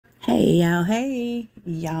Hey,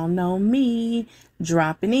 y'all know me,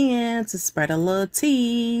 dropping in to spread a little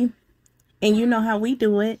tea. And you know how we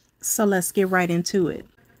do it, so let's get right into it.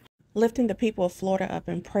 Lifting the people of Florida up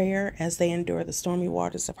in prayer as they endure the stormy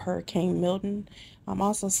waters of Hurricane Milton. I'm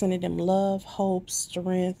also sending them love, hope,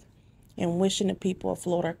 strength, and wishing the people of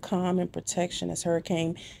Florida calm and protection as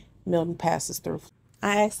Hurricane Milton passes through.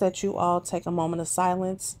 I ask that you all take a moment of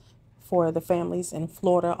silence for the families in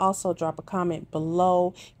Florida. Also, drop a comment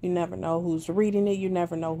below. You never know who's reading it. You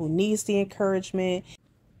never know who needs the encouragement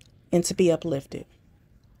and to be uplifted.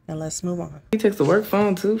 And let's move on. He takes the work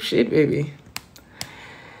phone too. Shit, baby.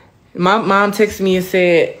 My mom texted me and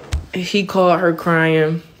said he called her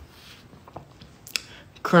crying.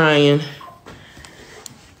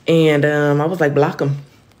 And I was like, block him.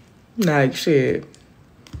 Like, shit.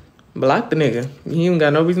 Block the nigga. He ain't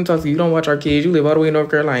got no reason to talk to you. You don't watch our kids. You live all the way in North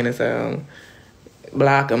Carolina, so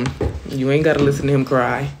block him. You ain't got to listen to him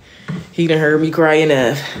cry. He done heard me cry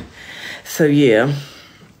enough. So, yeah.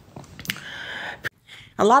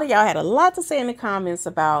 A lot of y'all had a lot to say in the comments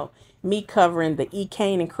about me covering the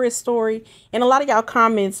Ekane and Chris story. And a lot of y'all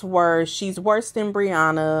comments were, she's worse than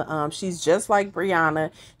Briana. She's just like Briana.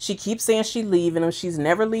 She keeps saying she's leaving him. She's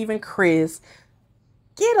never leaving Chris.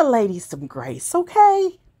 Get a lady some grace,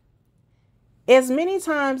 okay? As many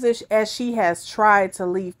times as she has tried to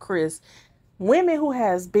leave Chris, women who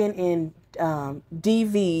has been in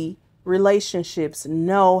DV relationships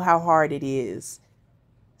know how hard it is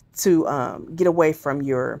to get away from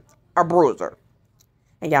your bruiser.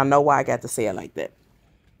 And y'all know why I got to say it like that.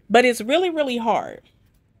 But it's really, really hard.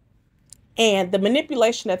 And the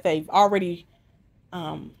manipulation that they've already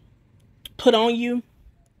put on you,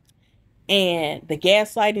 and the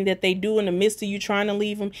gaslighting that they do in the midst of you trying to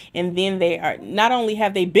leave them, and then they are, not only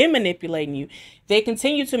have they been manipulating you, they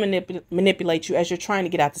continue to manipulate you as you're trying to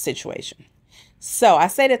get out the situation. So I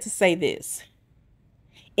say that to say this.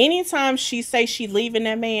 Anytime she says she's leaving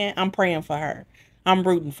that man, I'm praying for her. I'm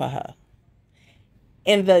rooting for her.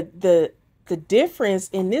 And the difference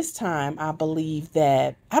in this time, I believe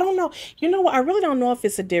that, I don't know, you know what, I really don't know if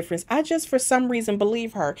it's a difference. I just, for some reason,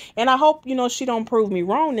 believe her. And I hope, she don't prove me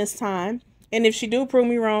wrong this time. And if she do prove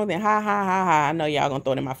me wrong, then ha, ha, ha, ha. I know y'all gonna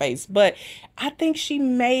throw it in my face. But I think she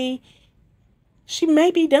may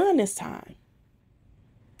be done this time.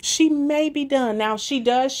 She may be done. Now, she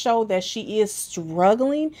does show that she is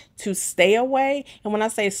struggling to stay away. And when I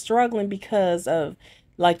say struggling, because of,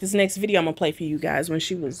 like, this next video I'm going to play for you guys, when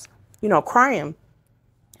she was, crying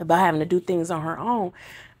about having to do things on her own.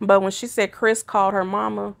 But when she said Chris called her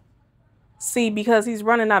mama, see, because he's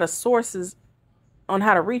running out of sources on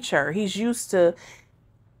how to reach her. He's used to,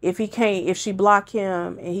 if she block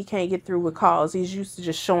him and he can't get through with calls, he's used to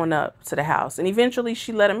just showing up to the house. And eventually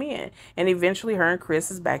she let him in. And eventually her and Chris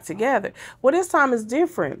is back together. Well, this time is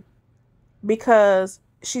different because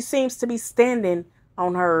she seems to be standing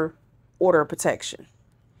on her order of protection.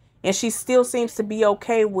 And she still seems to be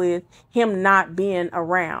okay with him not being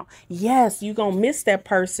around. Yes, you're going to miss that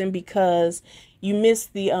person because you miss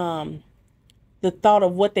the thought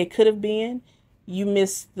of what they could have been. You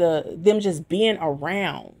miss them just being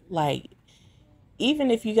around. Like,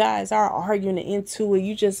 even if you guys are arguing into it,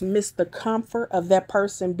 you just miss the comfort of that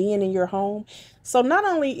person being in your home. So not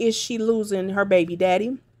only is she losing her baby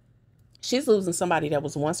daddy, she's losing somebody that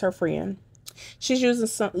was once her friend. She's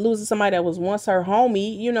losing somebody that was once her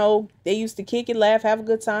homie. They used to kick it, laugh, have a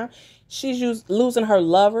good time. She's losing her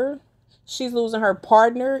lover. She's losing her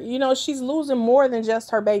partner. She's losing more than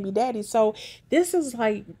just her baby daddy. So this is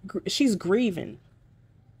like, she's grieving.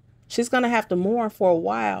 She's going to have to mourn for a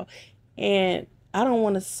while. And I don't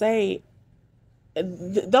want to say,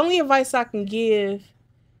 the only advice I can give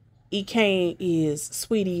Ekane is,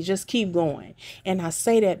 sweetie, just keep going. And I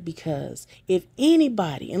say that because if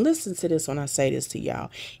anybody, and listen to this when I say this to y'all,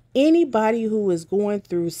 anybody who is going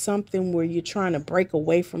through something where you're trying to break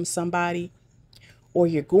away from somebody, or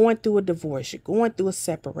you're going through a divorce, you're going through a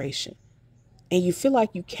separation, and you feel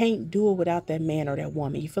like you can't do it without that man or that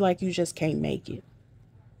woman, you feel like you just can't make it.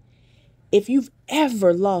 If you've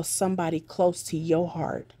ever lost somebody close to your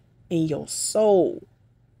heart and your soul,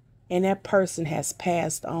 and that person has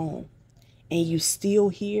passed on, and you still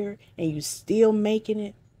here, and you still making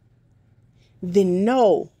it, then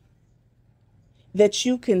know that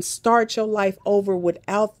you can start your life over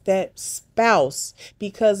without that spouse.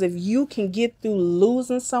 Because if you can get through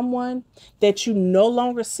losing someone that you no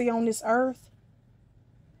longer see on this earth,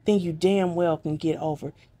 then you damn well can get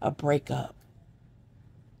over a breakup.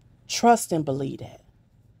 Trust and believe that.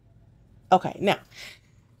 Okay, now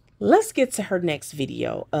let's get to her next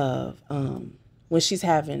video of when she's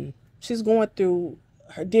going through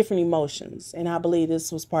her different emotions. And I believe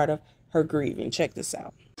this was part of her grieving. Check this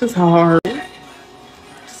out. It's hard.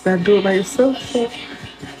 Just gotta do it by yourself. So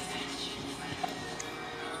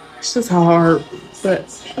it's just hard,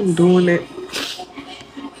 but I'm doing it.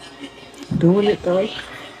 Doing it though.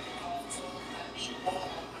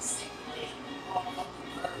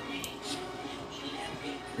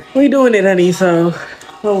 We doing it, honey. So,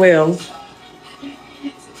 oh well.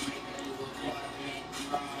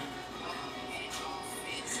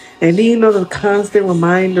 And then, you know, the constant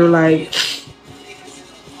reminder, like,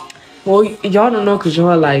 well, y'all don't know because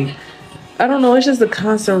y'all like, I don't know. It's just a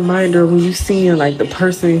constant reminder when you seeing like the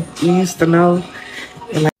person you used to know.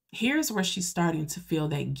 And like, here's where she's starting to feel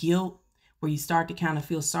that guilt, where you start to kind of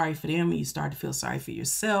feel sorry for them and you start to feel sorry for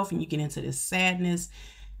yourself and you get into this sadness.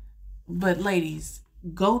 But ladies,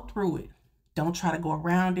 go through it. Don't try to go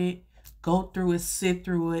around it. Go through it, sit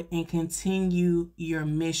through it, and continue your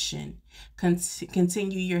mission.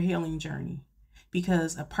 Continue your healing journey.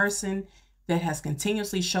 Because a person that has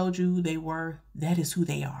continuously showed you who they were, that is who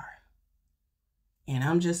they are. And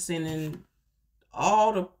I'm just sending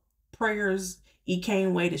all the prayers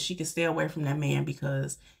Ekane way that she can stay away from that man,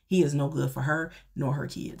 because he is no good for her nor her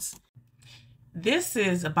kids. This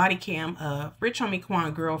is a body cam of Rich Homie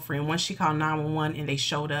Quan's girlfriend. Once she called 911 and they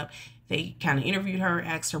showed up, they kind of interviewed her,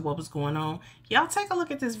 asked her what was going on. Y'all take a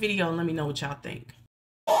look at this video and let me know what y'all think.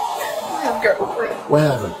 His girlfriend. What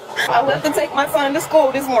happened? I left to take my son to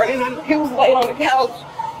school this morning and he was laying on the couch.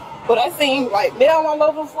 But I seen like nail all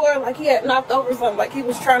over the floor, like he had knocked over something, like he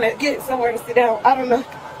was trying to get somewhere to sit down. I don't know.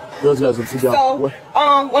 Those guys will sit down. So, what?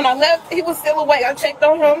 when I left, he was still awake. I checked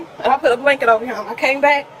on him and I put a blanket over him. I came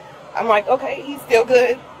back. I'm like, okay, he's still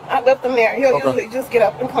good. I left him there. He'll usually just get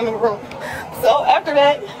up and come in the room. So after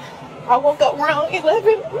that, I woke up around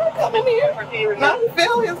 11. I come in here. I didn't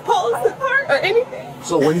feel his pulse, his heart, or anything.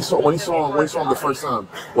 So when he saw him the first time,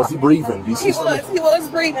 was he breathing? He was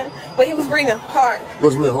breathing, but he was breathing hard. It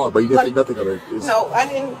was really hard, but you didn't think nothing of it. No, I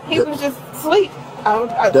didn't. He was just asleep.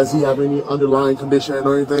 Does he have any underlying condition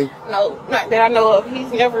or anything? No, not that I know of.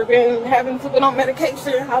 He's never been having to put on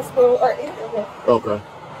medication, hospital, or anything. Okay.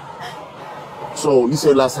 So you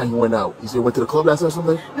said last time he went out, you said he went to the club last night or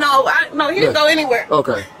something? No, he didn't go anywhere.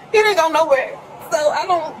 Okay. He didn't go nowhere. So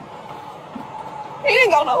he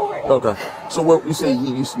didn't go nowhere. Okay. So what you say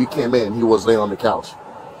you came in, he was laying on the couch?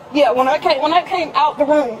 Yeah, when I came out the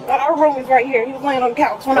room, our room is right here. He was laying on the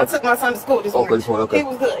couch when I took my son to school this morning. Okay. He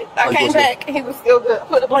was good. I came back, he was still good.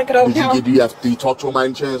 Put a blanket over him. Did you talk to him by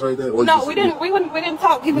any chance or anything? No, we didn't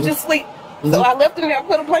talk. He was just asleep. So I left him there,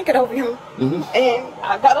 put a blanket over him. And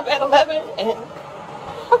I got up at 11 and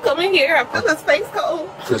I come in here, I feel his face cold.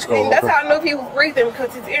 And that's how I knew if he was breathing,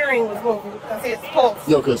 because his earring was moving, because his pulse.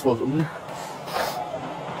 Yeah, okay, it's supposed to.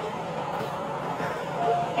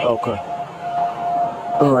 Okay.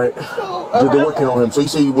 All right. So, they're working on him. So you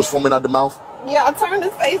say he was foaming out the mouth? Yeah, I turned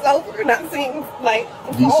his face over and I seen like.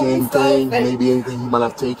 Do you see anything? Maybe anything he might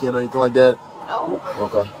have taken or anything like that? No.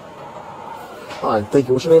 Okay. All right. Thank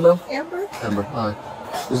you. What's your name, ma'am? Amber. Amber. All right.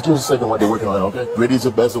 Just give us a second while they're working on it. Okay. Ready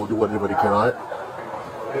to best. We'll do whatever they can. All right.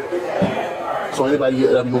 So anybody?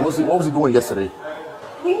 I mean, what was he doing yesterday?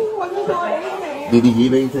 He wasn't doing anything. Did he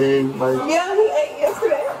eat anything? Yeah, he ate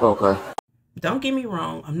yesterday. Okay. Don't get me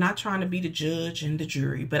wrong, I'm not trying to be the judge and the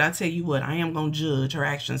jury, but I tell you what, I am going to judge her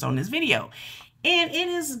actions on this video. And it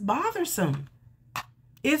is bothersome.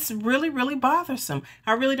 It's really, really bothersome.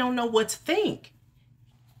 I really don't know what to think.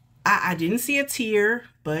 I didn't see a tear,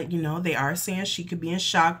 but, you know, they are saying she could be in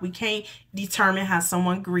shock. We can't determine how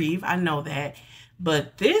someone grieve. I know that.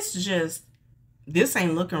 But this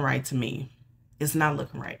ain't looking right to me. It's not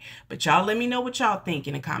looking right. But y'all let me know what y'all think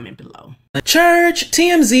in the comment below. Church,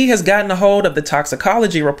 TMZ has gotten a hold of the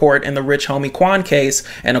toxicology report in the Rich Homie Quan case,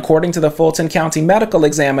 and according to the Fulton County Medical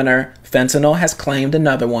Examiner, fentanyl has claimed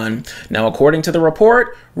another one. Now, according to the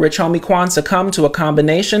report, Rich Homie Quan succumbed to a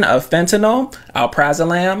combination of fentanyl,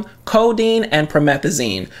 alprazolam, codeine, and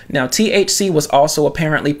promethazine. Now, THC was also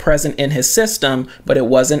apparently present in his system, but it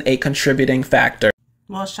wasn't a contributing factor.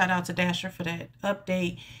 Well, shout out to Dasher for that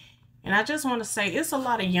update. And I just want to say it's a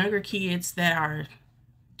lot of younger kids that are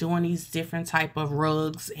doing these different type of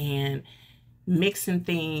rugs and mixing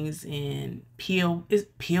things and pill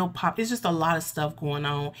pop. It's just a lot of stuff going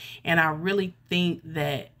on. And I really think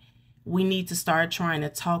that we need to start trying to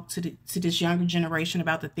talk to this younger generation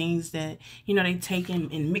about the things that, you know, they take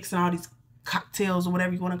and mixing all these cocktails or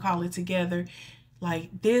whatever you want to call it together.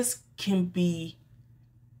 Like this can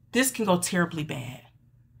go terribly bad.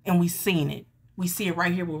 And we've seen it. We see it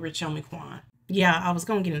right here with Rich Homie Quan. Yeah, I was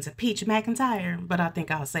going to get into Peach McIntyre, but I think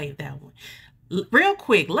I'll save that one. real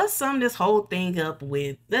quick, let's sum this whole thing up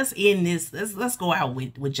with, let's end this, let's go out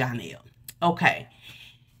with Johnell. Okay,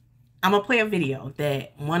 I'm gonna play a video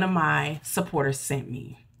that one of my supporters sent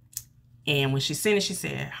me. And when she sent it, she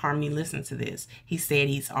said, Harmony, listen to this. He said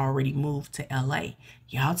he's already moved to LA.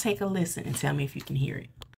 Y'all take a listen and tell me if you can hear it.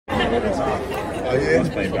 Oh, yeah? He's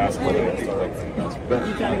playing basketball. He went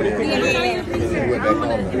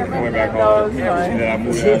back home. And then I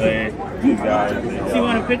moved to LA. Do you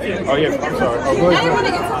want a picture? Oh, yeah. I'm sorry. Oh, go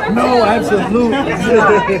ahead. No, absolutely.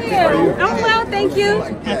 I'm well, thank you.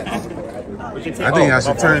 I think I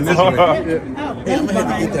should turn this way. I'm going to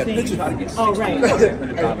have to get that picture. Oh, right.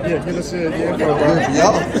 Yeah, nigga said, yeah, bro. I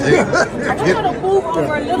just want to move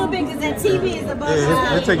over a little bit because that TV is above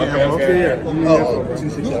They're taking him. Okay, Oh,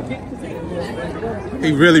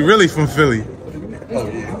 He really from Philly.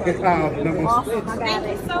 Thank you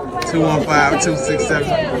so much.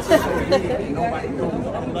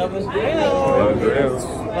 215-267. Love is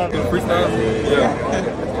Yeah.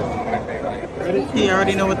 He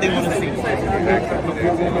already know what they want to see. Here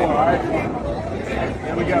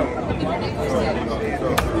we go.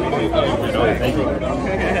 Thank you.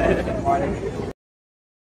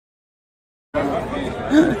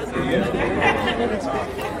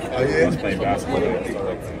 Oh, yeah? He's playing basketball. He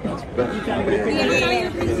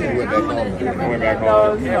went back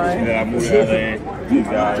home. And then I moved to LA. Do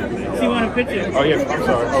you want a picture? Oh, yeah. I'm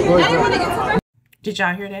sorry. Oh, go ahead. Did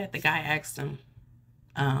y'all hear that? The guy asked him,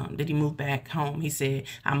 did he move back home? He said,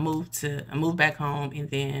 I moved back home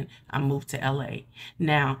and then I moved to LA.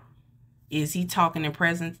 Now, is he talking in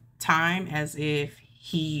present time as if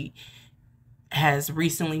he has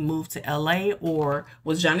recently moved to LA, or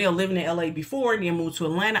was Johnell living in LA before and then moved to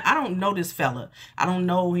Atlanta? I don't know this fella. I don't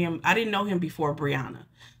know him. I didn't know him before Briana.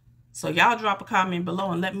 So y'all drop a comment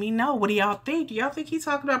below and let me know. What do y'all think? Do y'all think he's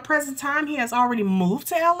talking about present time? He has already moved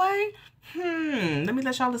to LA? Let me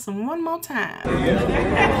let y'all listen one more time. Oh, yeah?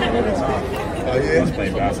 He's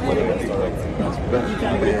playing basketball. He went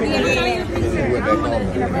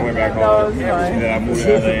back home. And then I moved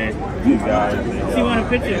to LA. Do you want a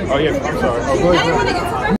picture? Oh, yeah. I'm sorry. Oh, go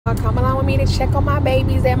ahead. Come along with me to check on my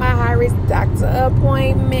babies at my high-risk doctor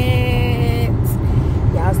appointment.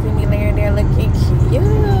 Y'all see me laying there looking cute.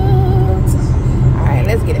 All right,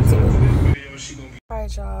 let's get into it. All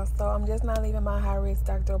right, y'all. So I'm just not leaving my high-risk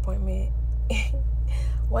doctor appointment.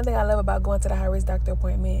 One thing I love about going to the high-risk doctor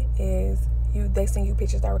appointment is they send you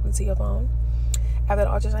pictures directly to your phone after the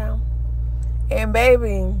ultrasound. And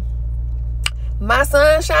baby, my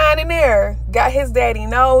sunshine in there got his daddy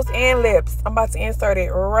nose and lips. I'm about to insert it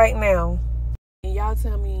right now. And y'all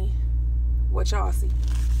tell me what y'all see.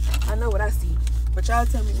 I know what I see, but y'all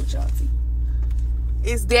tell me what y'all see.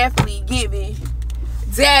 It's definitely giving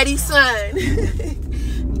daddy son,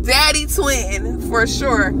 daddy twin for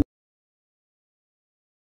sure.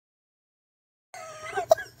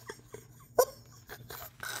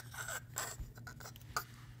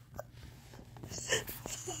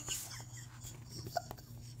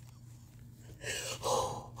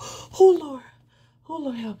 Oh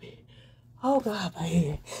Lord, help me. Oh God, my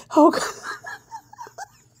head. Oh God.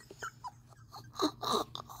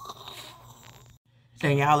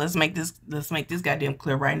 Okay, y'all, let's make this goddamn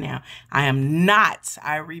clear right now. I am not,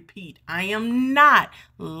 I repeat, I am not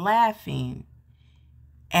laughing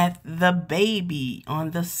at the baby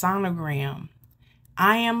on the sonogram.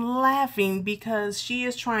 I am laughing because she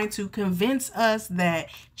is trying to convince us that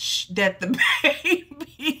the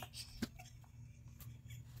baby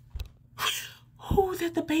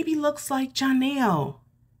that the baby looks like Johnell.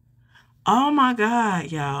 Oh my God,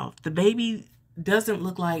 y'all. The baby doesn't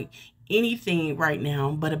look like anything right now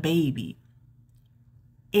but a baby.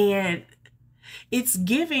 And it's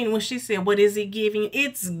giving, when she said, what is it giving?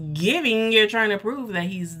 It's giving you're trying to prove that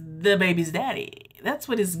he's the baby's daddy. That's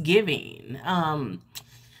what it's giving.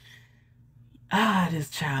 This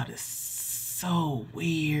child is so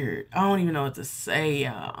weird. I don't even know what to say,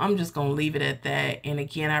 y'all. I'm just gonna leave it at that. And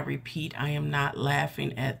again, I repeat, I am not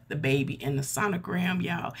laughing at the baby in the sonogram,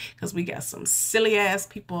 y'all, because we got some silly ass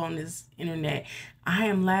people on this internet. I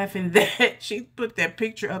am laughing that she put that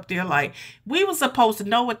picture up there like we were supposed to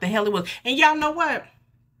know what the hell it was. And y'all know what?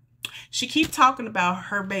 She keep talking about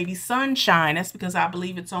her baby Sunshine. That's because I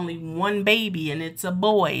believe it's only one baby and it's a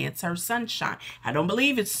boy. It's her Sunshine. I don't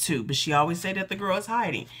believe it's two, but she always say that the girl is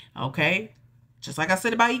hiding. Okay? Just like I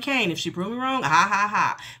said about Ekane. If she proved me wrong, ha ha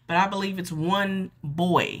ha. But I believe it's one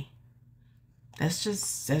boy. That's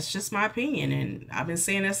just my opinion. And I've been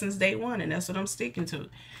saying that since day one, and that's what I'm sticking to.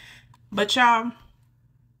 But y'all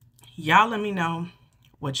let me know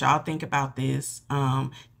what y'all think about this. The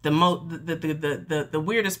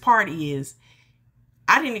weirdest part is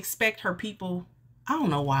I didn't expect her people. I don't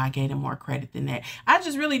know why I gave them more credit than that. I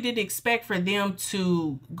just really didn't expect for them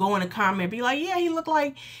to go in a comment and be like, yeah, he looked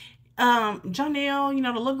like Johnell, you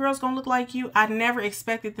know, the little girl's gonna look like you. I never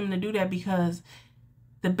expected them to do that because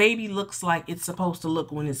the baby looks like it's supposed to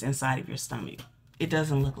look when it's inside of your stomach. It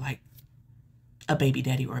doesn't look like a baby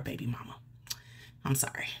daddy or a baby mama. I'm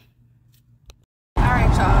sorry. All right,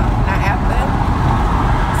 y'all. Now after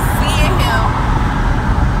seeing him,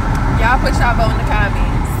 y'all put y'all vote in the comments.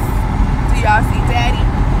 Do y'all see daddy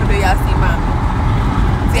or do y'all see mommy?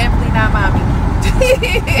 Definitely not mommy.